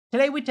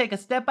Today we take a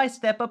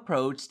step-by-step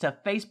approach to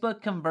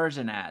Facebook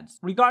conversion ads.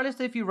 Regardless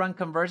if you run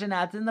conversion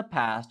ads in the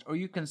past or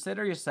you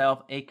consider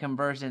yourself a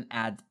conversion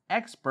ads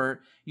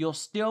expert, you'll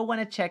still want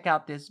to check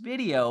out this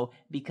video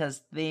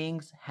because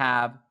things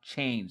have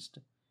changed.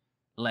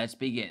 Let's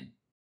begin.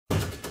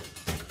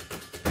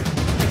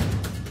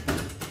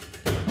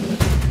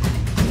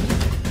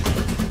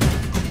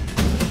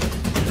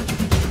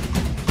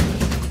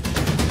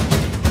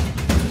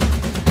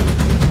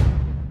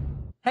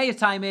 Hey,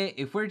 it's Jaime.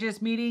 If we're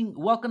just meeting,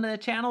 welcome to the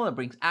channel that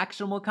brings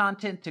actionable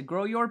content to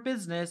grow your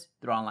business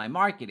through online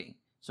marketing.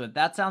 So if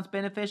that sounds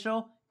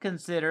beneficial,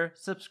 consider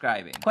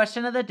subscribing.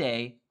 Question of the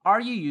day,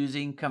 are you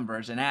using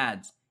conversion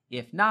ads?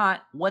 If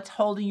not, what's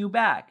holding you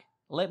back?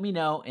 Let me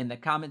know in the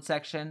comment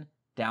section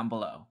down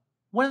below.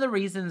 One of the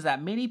reasons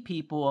that many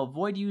people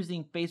avoid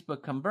using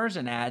Facebook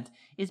conversion ads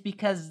is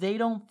because they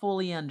don't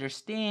fully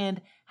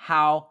understand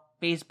how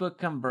Facebook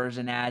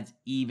conversion ads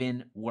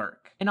even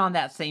work. And on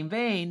that same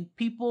vein,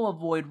 people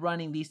avoid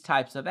running these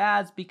types of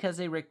ads because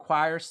they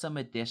require some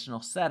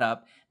additional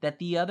setup that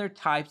the other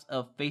types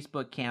of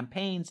Facebook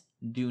campaigns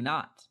do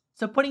not.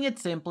 So putting it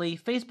simply,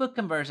 Facebook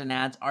conversion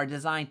ads are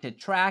designed to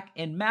track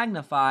and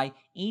magnify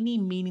any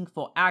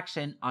meaningful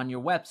action on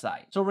your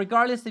website. So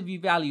regardless if you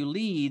value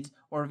leads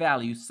or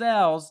value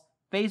sales,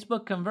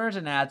 Facebook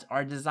conversion ads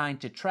are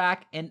designed to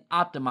track and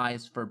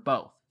optimize for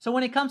both. So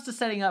when it comes to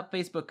setting up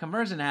Facebook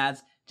conversion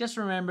ads, just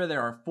remember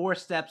there are 4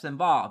 steps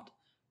involved.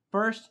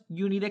 First,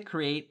 you need to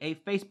create a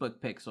Facebook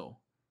pixel.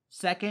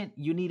 Second,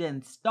 you need to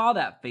install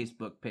that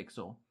Facebook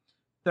pixel.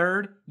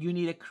 Third, you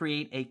need to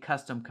create a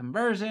custom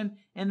conversion.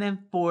 And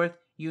then fourth,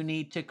 you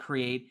need to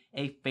create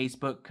a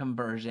Facebook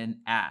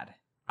conversion ad.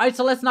 All right,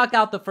 so let's knock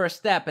out the first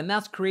step, and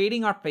that's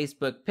creating our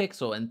Facebook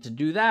pixel. And to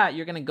do that,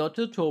 you're going to go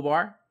to the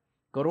toolbar,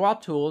 go to All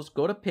Tools,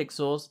 go to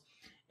Pixels,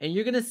 and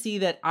you're going to see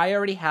that I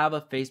already have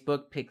a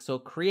Facebook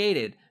pixel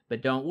created.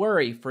 But don't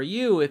worry, for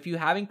you, if you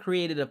haven't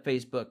created a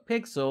Facebook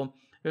pixel,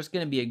 there's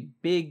going to be a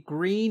big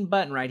green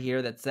button right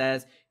here that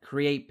says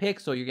Create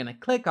Pixel. You're going to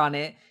click on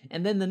it,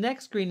 and then the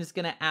next screen is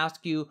going to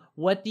ask you,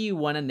 what do you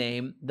want to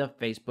name the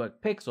Facebook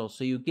pixel?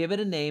 So you give it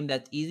a name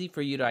that's easy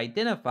for you to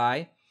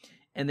identify,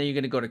 and then you're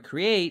going to go to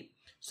Create.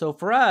 So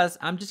for us,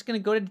 I'm just going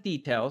to go to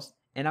Details,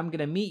 and I'm going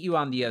to meet you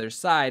on the other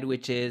side,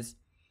 which is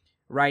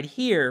right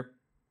here.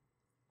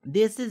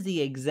 This is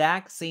the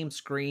exact same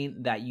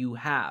screen that you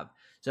have.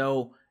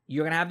 So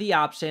you're going to have the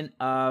option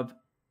of,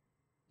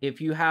 if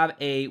you have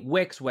a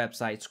Wix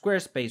website,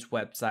 Squarespace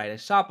website, a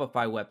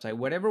Shopify website,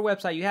 whatever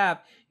website you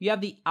have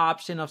the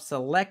option of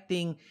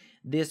selecting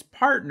this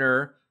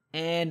partner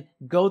and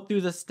go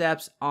through the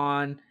steps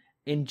on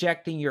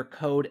injecting your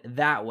code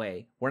that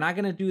way. We're not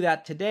going to do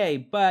that today,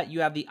 but you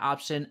have the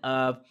option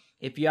of,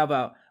 if you have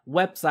a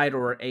website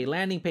or a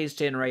landing page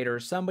generator or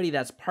somebody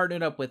that's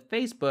partnered up with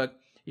Facebook,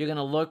 you're going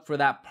to look for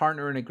that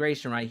partner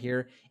integration right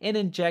here and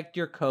inject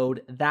your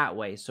code that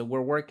way. So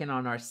we're working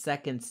on our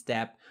second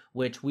step,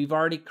 which we've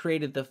already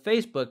created the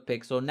Facebook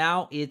pixel.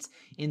 Now it's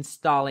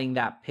installing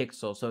that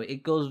pixel. So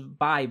it goes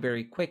by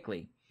very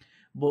quickly.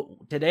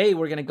 But today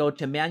we're going to go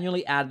to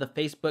manually add the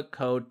Facebook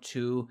code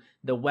to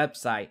the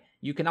website.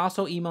 You can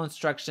also email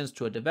instructions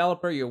to a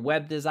developer, your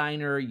web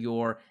designer,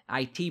 your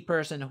IT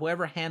person,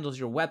 whoever handles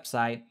your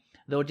website.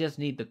 They'll just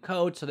need the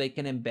code so they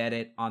can embed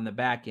it on the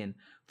back end.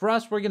 For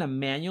us, we're going to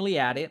manually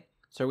add it.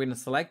 So we're going to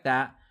select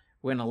that.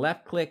 We're going to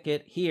left click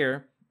it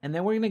here. And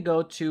then we're going to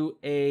go to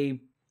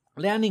a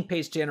landing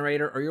page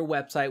generator or your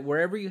website,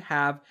 wherever you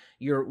have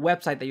your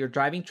website that you're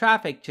driving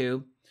traffic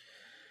to.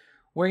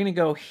 We're going to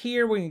go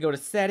here. We're going to go to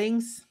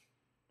Settings.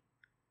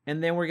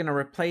 And then we're going to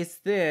replace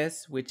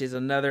this, which is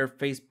another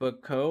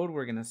Facebook code.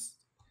 We're going to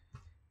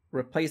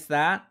replace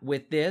that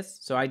with this.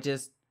 So I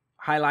just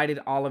highlighted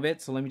all of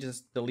it. So let me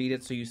just delete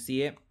it so you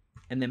see it.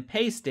 And then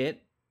paste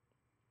it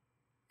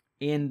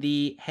in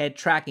the head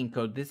tracking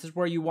code. This is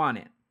where you want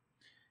it.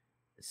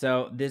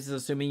 So this is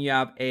assuming you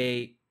have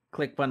a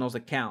ClickFunnels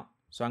account.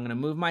 So I'm going to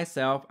move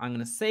myself. I'm going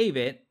to save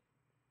it.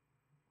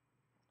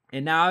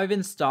 And now I've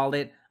installed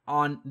it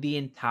on the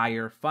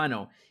entire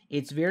funnel.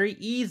 It's very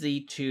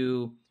easy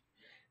to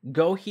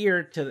go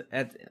here to,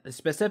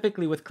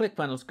 specifically with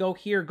ClickFunnels, go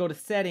here, go to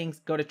Settings,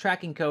 go to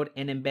Tracking Code,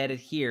 and embed it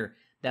here.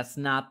 That's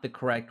not the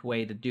correct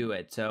way to do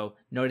it. So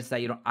notice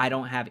that I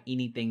don't have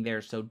anything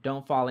there. So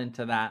don't fall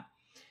into that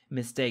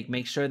mistake.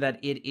 Make sure that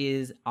it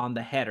is on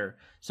the header.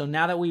 So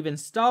now that we've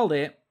installed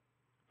it,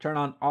 turn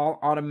on all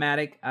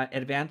automatic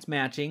advanced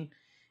matching.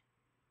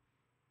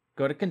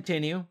 Go to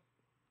Continue.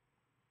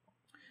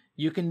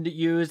 You can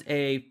use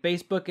a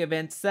Facebook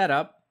event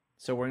setup.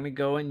 So we're going to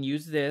go and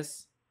use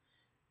this.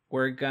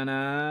 We're going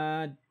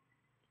to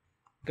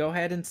go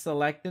ahead and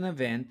select an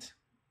event.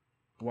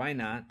 Why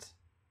not?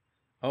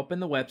 Open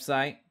the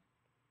website.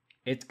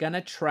 It's going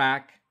to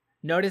track.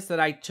 Notice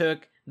that I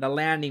took the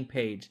landing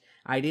page.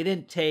 I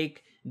didn't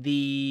take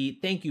the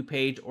thank you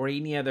page or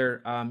any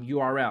other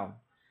URL.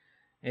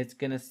 It's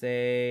going to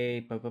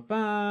say, all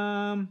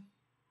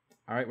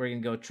right, we're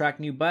going to go track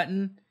new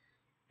button.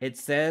 It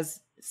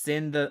says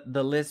send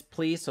the list,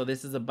 please. So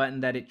this is a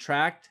button that it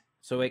tracked.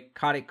 So it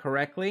caught it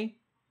correctly.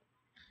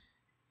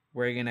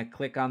 We're going to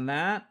click on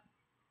that,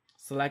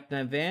 select an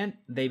event,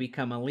 they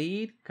become a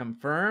lead,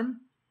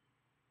 confirm.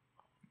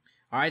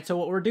 All right, so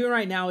what we're doing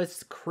right now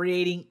is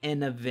creating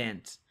an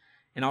event.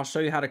 And I'll show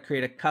you how to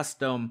create a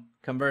custom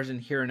conversion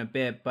here in a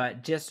bit,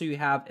 but just so you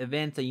have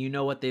events and you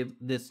know what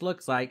this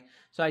looks like,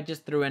 so I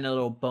just threw in a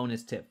little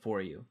bonus tip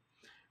for you.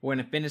 We're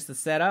going to finish the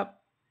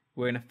setup.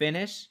 We're going to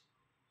finish.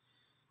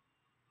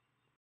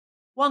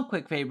 One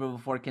quick favor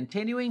before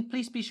continuing,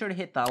 please be sure to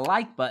hit the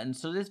like button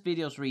so this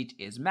video's reach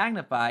is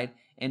magnified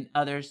and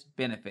others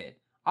benefit.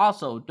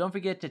 Also, don't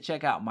forget to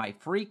check out my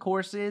free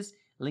courses,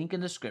 link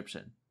in the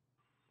description.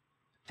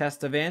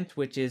 Test event,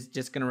 which is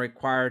just going to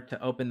require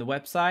to open the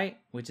website,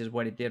 which is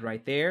what it did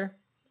right there.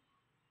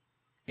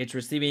 It's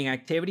receiving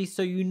activity,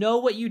 so you know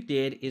what you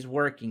did is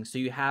working. So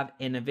you have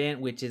an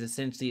event, which is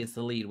essentially it's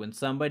the lead. When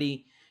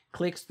somebody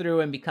clicks through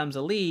and becomes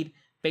a lead,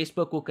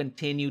 Facebook will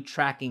continue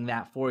tracking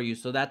that for you.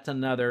 So that's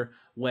another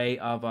way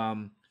of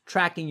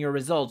tracking your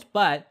results.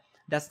 But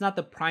that's not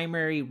the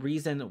primary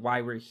reason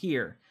why we're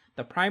here.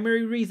 The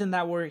primary reason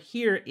that we're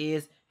here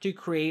is to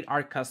create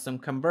our custom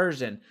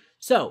conversion.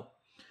 So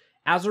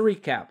as a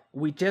recap,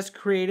 we just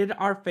created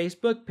our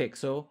Facebook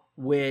pixel,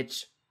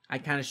 which I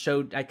kind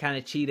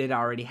of cheated, I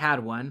already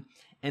had one.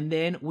 And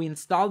then we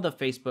installed the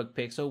Facebook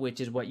pixel,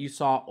 which is what you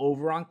saw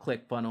over on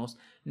ClickFunnels.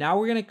 Now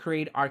we're going to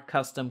create our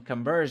custom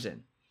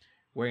conversion.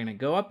 We're going to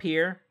go up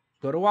here,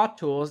 go to All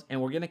Tools, and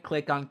we're going to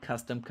click on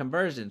Custom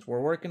Conversions.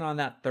 We're working on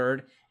that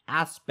third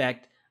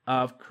aspect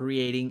of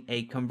creating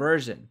a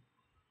conversion.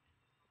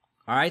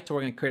 All right, so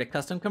we're going to create a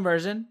custom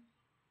conversion.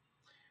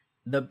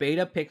 The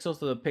beta pixel,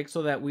 so the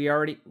pixel that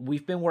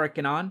we've been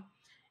working on,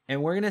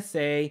 and we're going to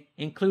say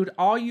include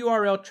all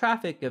URL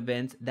traffic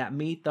events that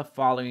meet the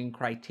following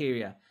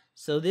criteria.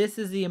 So this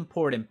is the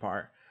important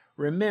part.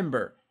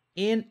 Remember,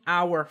 in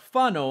our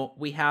funnel,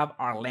 we have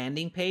our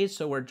landing page.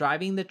 So we're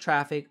driving the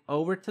traffic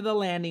over to the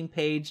landing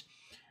page.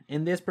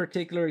 In this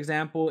particular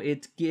example,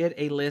 it's get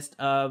a list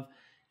of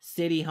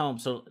city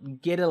homes. So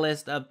get a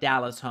list of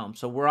Dallas homes.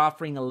 So we're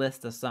offering a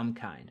list of some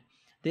kind.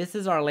 This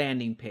is our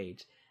landing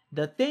page.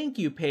 The thank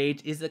you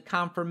page is the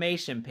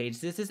confirmation page.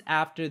 This is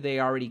after they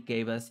already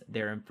gave us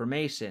their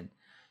information.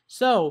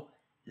 So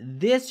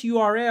this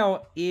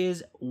URL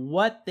is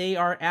what they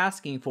are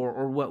asking for,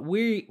 or what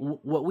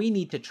we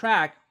need to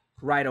track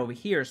right over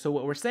here. So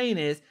what we're saying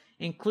is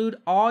include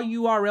all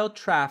URL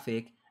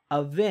traffic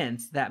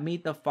events that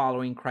meet the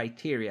following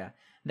criteria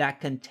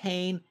that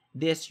contain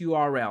this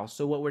URL.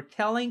 So what we're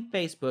telling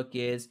Facebook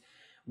is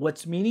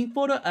what's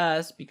meaningful to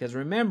us, because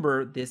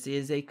remember, this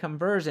is a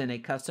conversion, a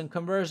custom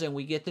conversion.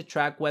 We get to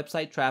track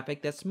website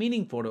traffic that's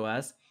meaningful to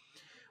us.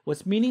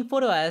 What's meaningful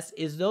to us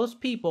is those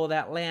people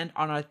that land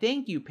on our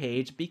thank you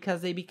page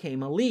because they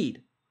became a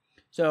lead.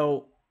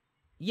 So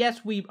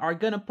yes, we are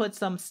going to put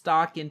some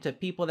stock into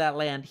people that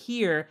land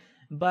here,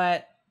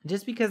 but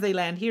just because they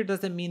land here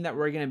doesn't mean that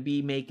we're going to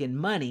be making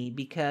money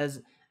because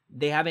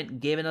they haven't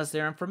given us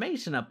their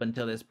information up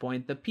until this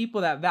point. The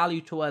people that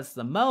value to us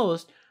the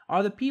most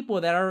are the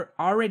people that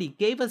already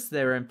gave us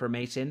their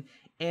information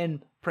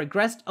and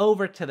progressed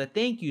over to the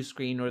thank you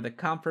screen or the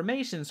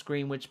confirmation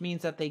screen, which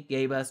means that they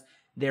gave us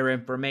their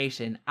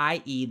information,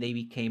 i.e. they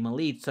became a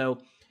lead.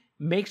 So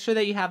make sure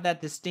that you have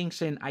that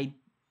distinction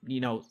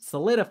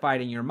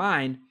solidified in your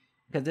mind,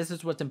 because this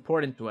is what's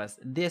important to us,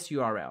 this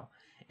URL.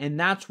 And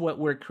that's what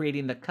we're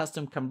creating the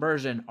custom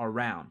conversion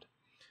around.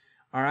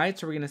 All right,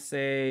 so we're going to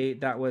say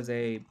that was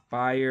a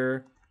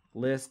buyer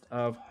list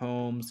of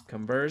homes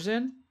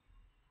conversion.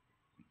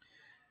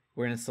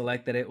 We're going to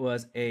select that it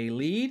was a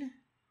lead.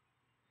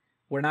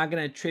 We're not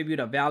going to attribute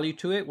a value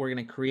to it. We're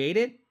going to create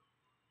it.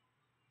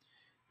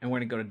 And we're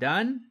going to go to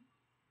done.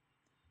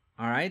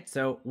 All right,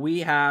 so we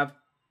have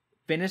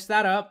finished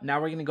that up. Now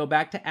we're going to go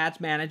back to Ads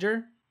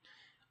Manager.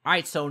 All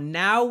right, so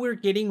now we're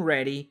getting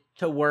ready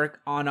to work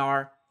on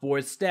our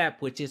fourth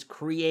step, which is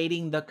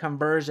creating the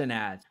conversion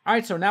ads. All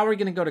right, so now we're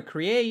going to go to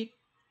create.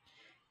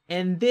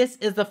 And this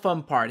is the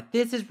fun part.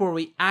 This is where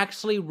we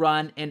actually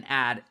run an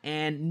ad.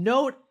 And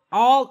note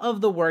all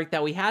of the work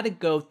that we had to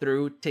go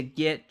through to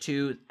get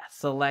to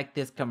select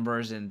this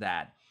conversions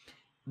ad.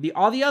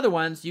 All the other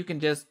ones, you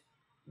can just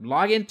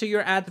log into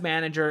your ads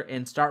manager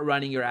and start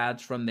running your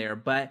ads from there.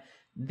 But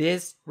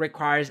this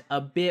requires a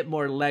bit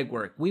more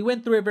legwork. We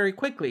went through it very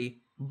quickly,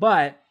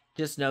 but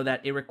just know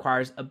that it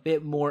requires a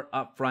bit more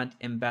upfront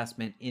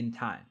investment in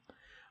time.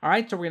 All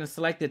right, so we're going to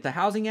select it to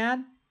housing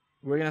ad.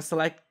 We're going to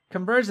select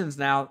conversions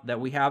now that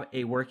we have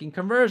a working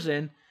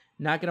conversion.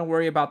 Not going to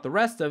worry about the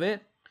rest of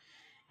it.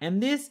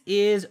 And this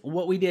is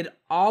what we did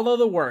all of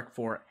the work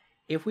for.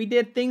 If we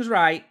did things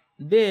right,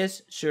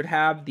 this should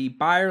have the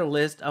buyer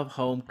list of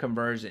home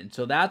conversion.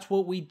 So that's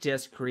what we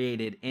just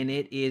created, and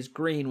it is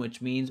green,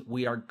 which means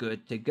we are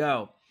good to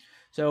go.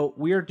 So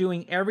we are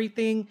doing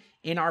everything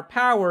in our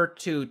power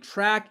to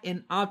track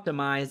and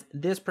optimize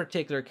this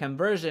particular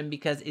conversion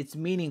because it's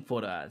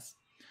meaningful to us.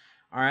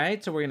 All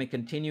right, so we're going to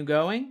continue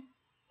going.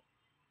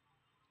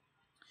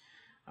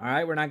 All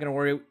right, we're not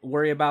going to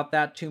worry about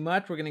that too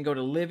much. We're going to go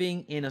to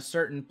living in a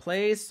certain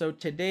place. So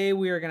today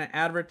we are going to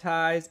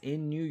advertise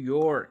in New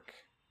York.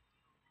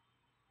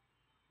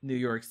 New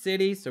York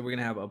City. So we're going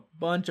to have a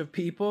bunch of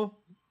people.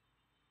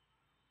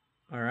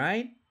 All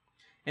right.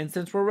 And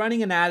since we're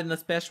running an ad in the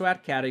special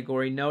ad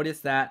category, notice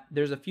that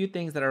there's a few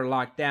things that are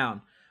locked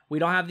down. We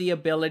don't have the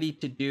ability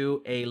to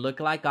do a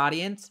lookalike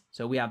audience.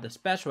 So we have the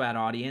special ad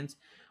audience.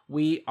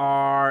 We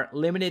are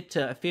limited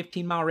to a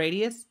 15-mile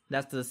radius.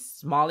 That's the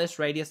smallest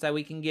radius that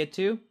we can get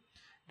to.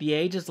 The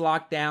age is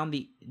locked down.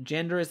 The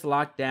gender is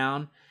locked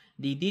down.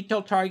 The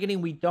detailed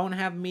targeting, we don't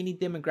have many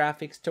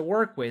demographics to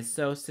work with.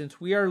 So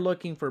since we are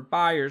looking for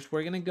buyers,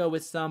 we're going to go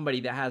with somebody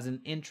that has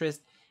an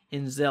interest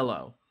in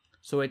Zillow.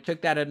 So it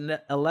took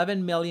that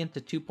 11 million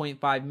to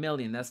 2.5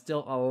 million. That's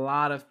still a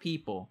lot of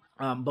people,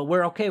 but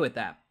we're okay with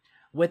that.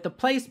 With the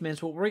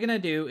placements, what we're going to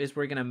do is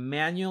we're going to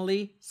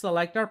manually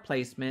select our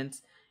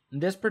placements. In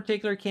this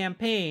particular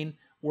campaign,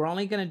 we're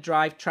only going to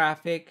drive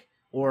traffic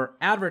or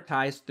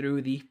advertise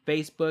through the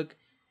Facebook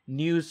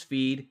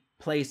newsfeed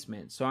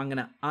placement. So I'm going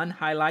to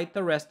unhighlight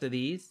the rest of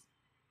these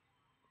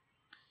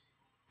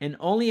and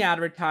only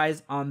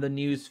advertise on the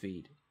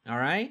newsfeed. All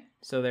right,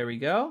 so there we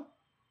go.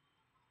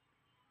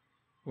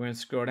 We're going to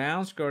scroll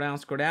down, scroll down,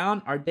 scroll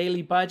down. Our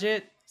daily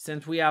budget,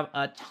 since we have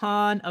a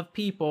ton of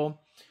people,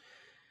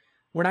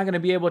 we're not going to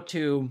be able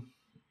to,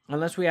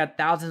 unless we had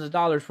thousands of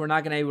dollars, we're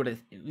not going to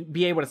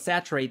be able to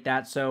saturate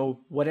that.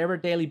 So whatever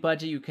daily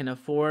budget you can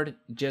afford,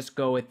 just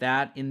go with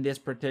that in this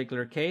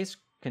particular case.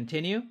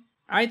 Continue.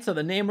 All right, so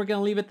the name, we're going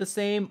to leave it the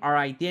same. Our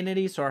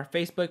identity, so our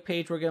Facebook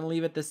page, we're going to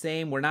leave it the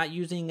same. We're not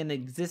using an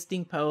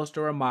existing post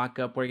or a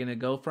mock-up. We're going to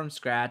go from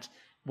scratch.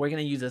 We're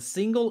going to use a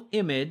single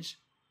image.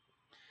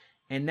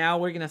 And now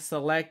we're going to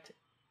select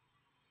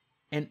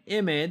an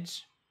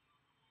image.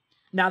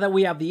 Now that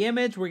we have the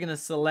image, we're going to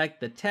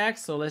select the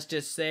text. So let's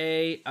just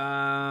say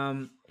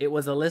it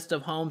was a list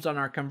of homes on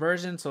our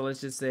conversion. So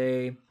let's just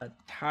say,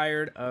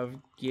 tired of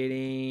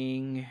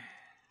getting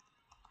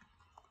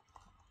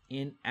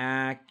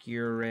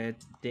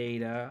inaccurate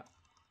data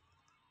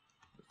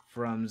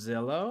from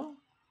Zillow.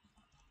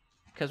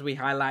 Because we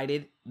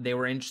highlighted they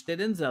were interested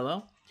in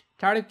Zillow.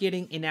 Tired of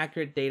getting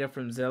inaccurate data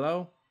from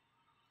Zillow.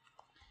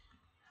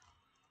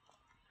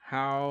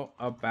 How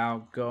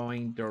about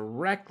going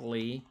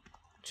directly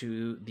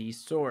to the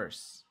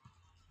source?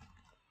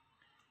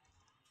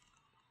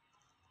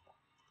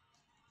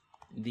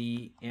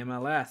 The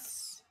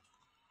MLS.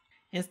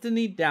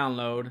 Instantly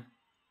download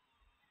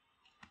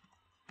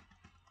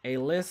a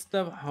list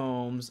of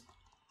homes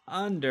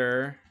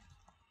under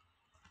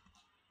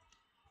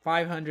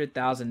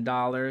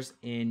 $500,000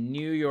 in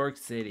New York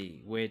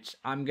City, which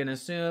I'm going to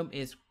assume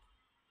is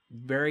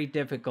very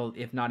difficult,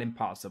 if not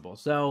impossible.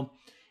 So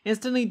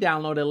instantly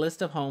download a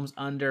list of homes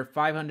under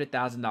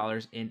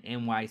 $500,000 in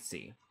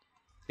NYC.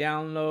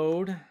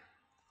 Download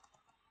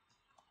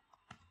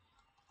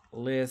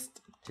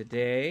list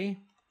today.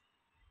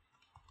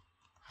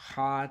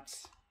 Hot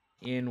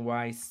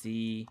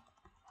NYC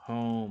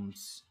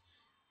homes.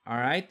 All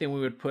right, then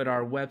we would put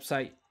our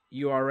website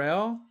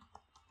URL.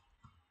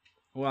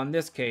 Well, in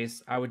this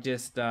case, I would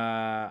just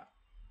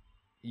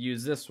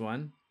use this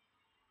one,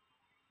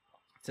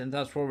 since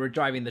that's where we're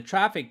driving the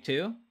traffic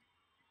to.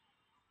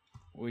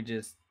 We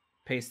just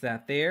paste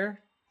that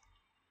there,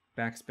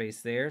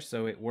 backspace there,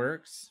 so it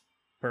works.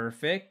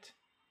 Perfect.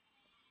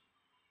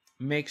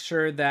 Make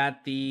sure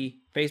that the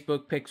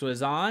Facebook pixel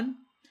is on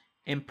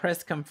and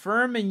press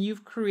confirm, and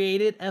you've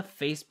created a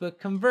Facebook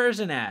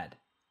conversion ad.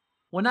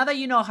 Well, now that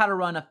you know how to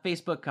run a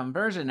Facebook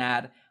conversion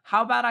ad,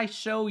 how about I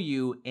show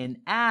you an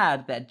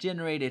ad that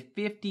generated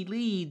 50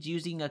 leads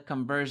using a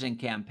conversion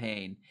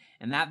campaign?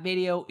 And that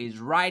video is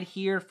right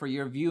here for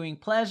your viewing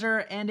pleasure.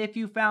 And if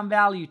you found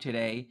value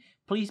today,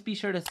 please be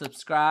sure to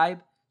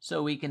subscribe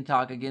so we can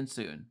talk again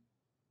soon.